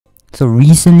So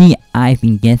recently I've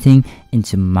been getting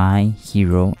into My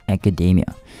Hero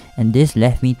Academia, and this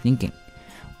left me thinking,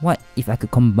 what if I could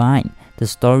combine the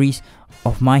stories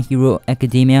of My Hero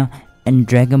Academia and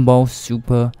Dragon Ball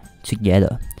Super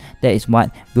together? That is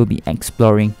what we'll be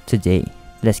exploring today.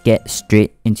 Let's get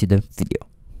straight into the video.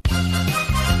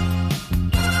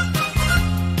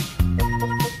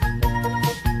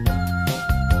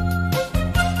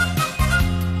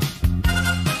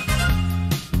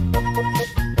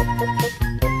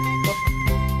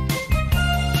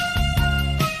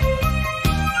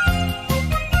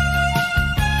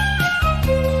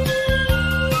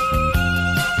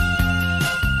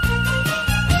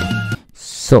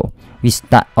 So, we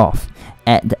start off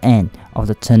at the end of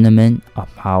the Tournament of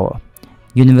Power.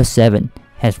 Universe 7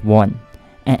 has won,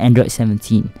 and Android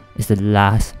 17 is the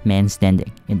last man standing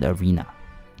in the arena.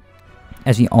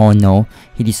 As we all know,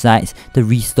 he decides to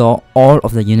restore all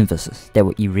of the universes that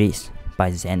were erased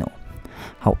by Zeno.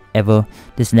 However,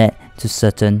 this led to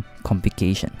certain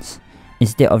complications.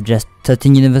 Instead of just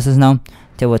 13 universes now,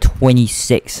 there were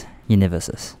 26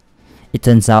 universes. It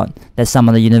turns out that some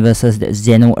of the universes that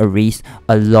Zeno erased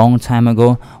a long time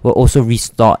ago were also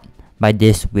restored by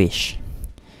this wish.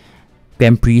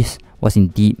 Grand Priest was in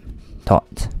deep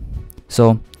thought.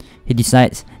 So he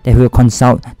decides that he will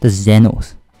consult the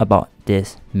Zenos about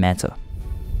this matter.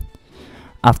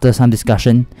 After some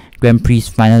discussion, Grand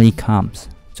Priest finally comes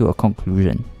to a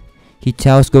conclusion. He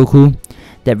tells Goku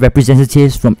that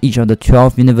representatives from each of the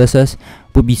 12 universes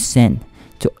will be sent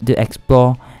to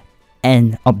explore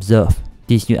and observe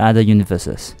these other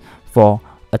universes for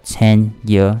a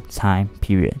 10-year time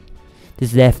period.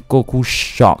 This left Goku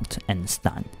shocked and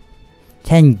stunned.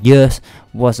 10 years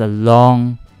was a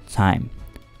long time.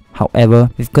 However,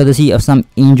 with courtesy of some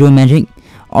angel magic,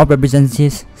 all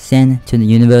representatives sent to the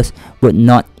universe would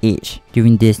not age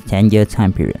during this 10-year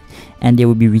time period, and they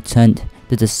would be returned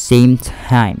to the same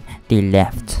time they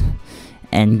left.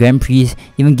 And Grand Priest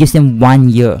even gives them 1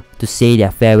 year to say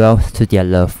their farewells to their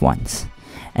loved ones.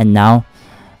 And now,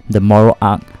 the moral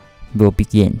arc will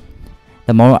begin.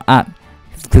 The moral arc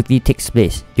quickly takes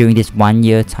place during this 1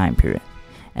 year time period.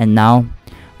 And now,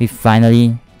 we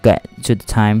finally get to the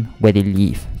time where they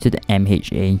leave to the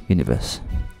MHA universe.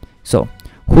 So,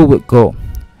 who would go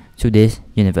to this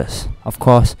universe? Of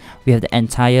course, we have the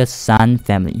entire Sun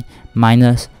family,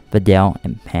 minus Videl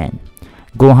and Pan.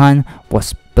 Gohan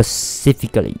was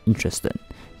specifically interested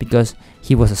because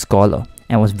he was a scholar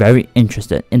and was very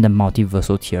interested in the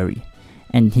multiversal theory,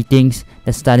 and he thinks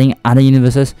that studying other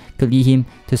universes could lead him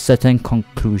to certain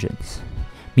conclusions.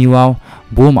 Meanwhile,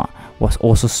 Bulma was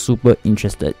also super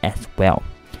interested as well.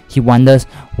 He wonders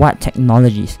what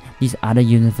technologies these other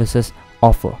universes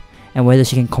offer and whether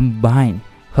she can combine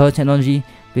her technology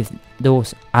with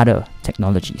those other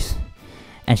technologies.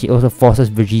 And she also forces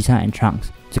Vegeta and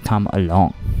Trunks to come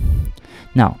along.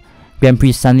 Now, Grand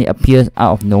Priest suddenly appears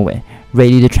out of nowhere,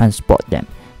 ready to transport them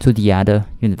to the other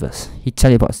universe. He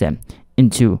teleports them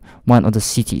into one of the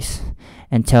cities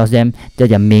and tells them that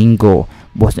their main goal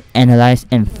was to analyze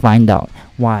and find out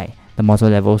why the mortal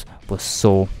levels were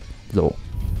so low.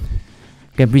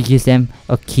 Grand Priest gives them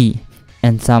a key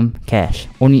and some cash,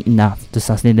 only enough to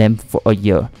sustain them for a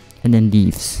year, and then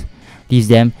leaves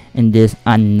them in this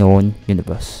unknown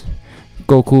universe.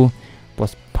 Goku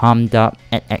was pumped up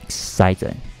and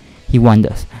excited. He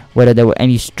wonders whether there were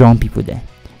any strong people there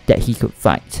that he could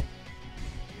fight.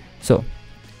 So,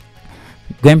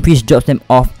 Grand Priest drops them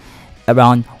off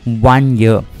around 1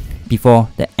 year before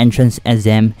the entrance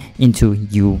exam into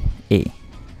UA.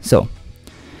 So,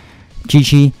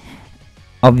 Chi-Chi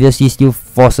obviously still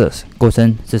forces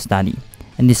Goten to study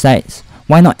and decides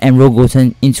why not enroll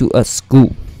Goten into a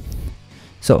school.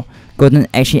 So, Goten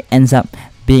actually ends up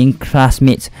being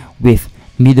classmates with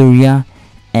Midoriya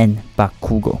and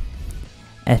Bakugo.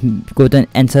 As Goten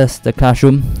enters the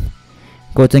classroom,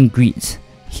 Goten greets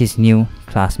his new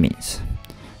classmates.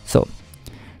 So,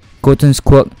 Goten's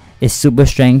quirk is super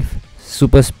strength,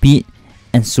 super speed,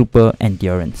 and super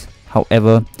endurance.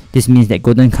 However, this means that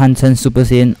Goten can't turn Super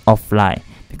Saiyan or fly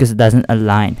because it doesn't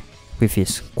align with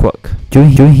his quirk.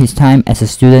 During his time as a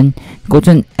student,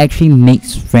 Goten actually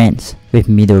makes friends with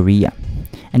Midoriya,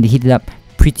 and they hit it up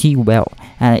pretty well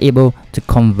and are able to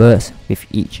converse with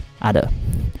each other.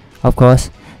 Of course,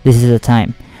 this is a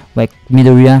time where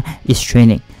Midoriya is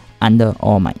training under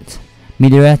All Might.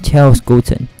 Midoriya tells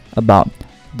Goten about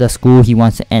the school he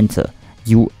wants to enter,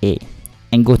 UA,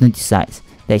 and Goten decides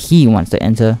that he wants to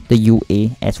enter the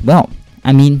UA as well.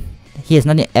 I mean, he has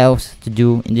nothing else to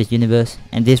do in this universe,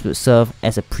 and this would serve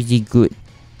as a pretty good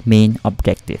main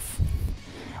objective.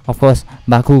 Of course,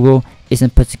 Bakugo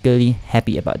isn't particularly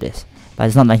happy about this, but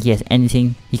it's not like he has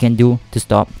anything he can do to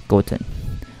stop Goten.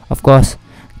 Of course,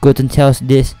 Goten tells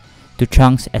this to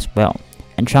Trunks as well,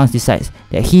 and Trunks decides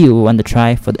that he will want to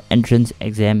try for the entrance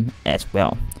exam as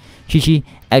well. Chi-Chi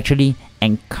actually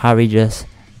encourages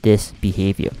this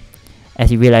behavior, as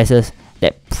he realizes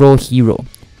that pro hero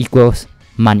equals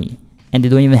money, and they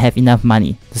don't even have enough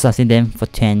money to sustain them for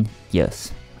 10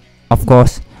 years. Of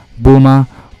course, Bulma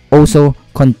also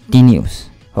continues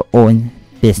her own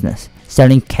business,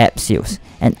 selling capsules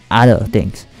and other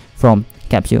things from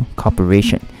Capsule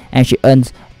Corporation, and she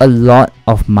earns a lot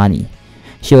of money.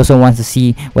 She also wants to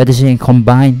see whether she can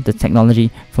combine the technology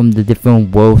from the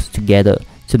different worlds together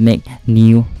to make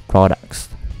new products.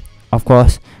 Of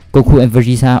course, Goku and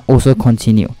Vegeta also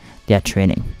continue their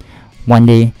training. One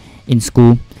day in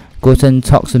school, Goten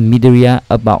talks to Midoriya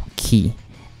about Ki,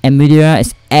 and Midoriya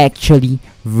is actually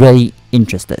really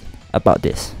interested about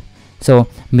this. So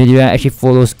Midoriya actually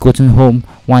follows Goten home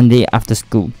one day after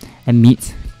school and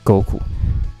meets Goku.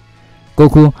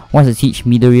 Goku wants to teach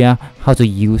Midoriya how to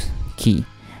use Ki,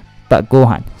 but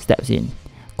Gohan steps in.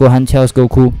 Gohan tells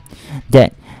Goku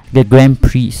that the Grand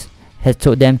Priest has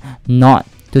told them not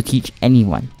to teach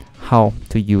anyone how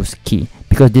to use Ki,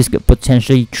 because this could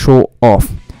potentially throw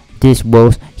off this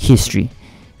world's history.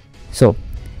 So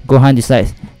Gohan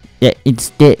decides that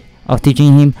instead of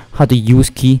teaching him how to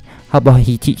use Ki, how about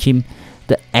he teach him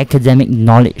the academic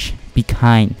knowledge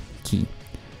behind Ki.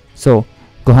 So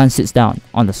Gohan sits down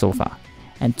on the sofa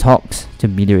and talks to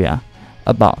Midoriya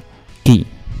about Ki.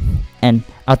 And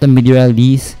after Midoriya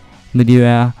leaves,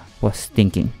 Midoriya was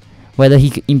thinking whether he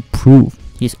could improve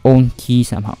his own Ki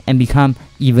somehow and become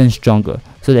even stronger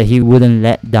so that he wouldn't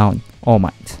let down All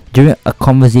Might. During a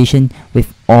conversation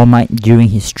with All Might during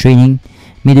his training,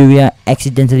 Midoriya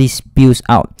accidentally spills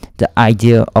out the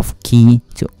idea of Ki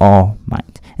to All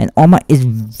Might, and All Might is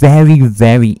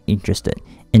very interested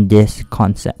in this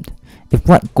concept. If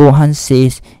what Gohan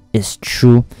says is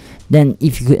true, then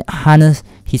if he could harness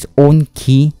his own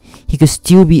Ki, he could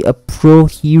still be a pro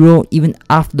hero even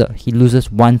after he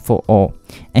loses One for All,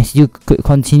 and still could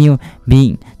continue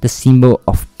being the symbol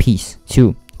of peace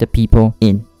to the people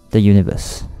in the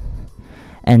universe.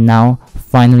 And now,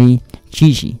 finally,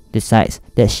 Chi-Chi decides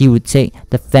that she would take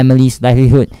the family's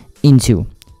livelihood into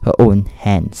her own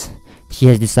hands. She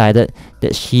has decided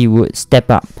that she would step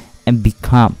up and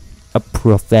become a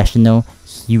professional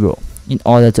hero in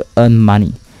order to earn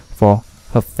money for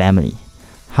her family.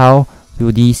 How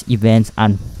will these events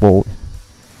unfold?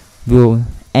 Will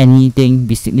anything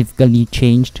be significantly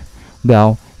changed?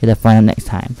 Well, you'll find out next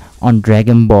time on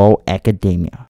Dragon Ball Academia.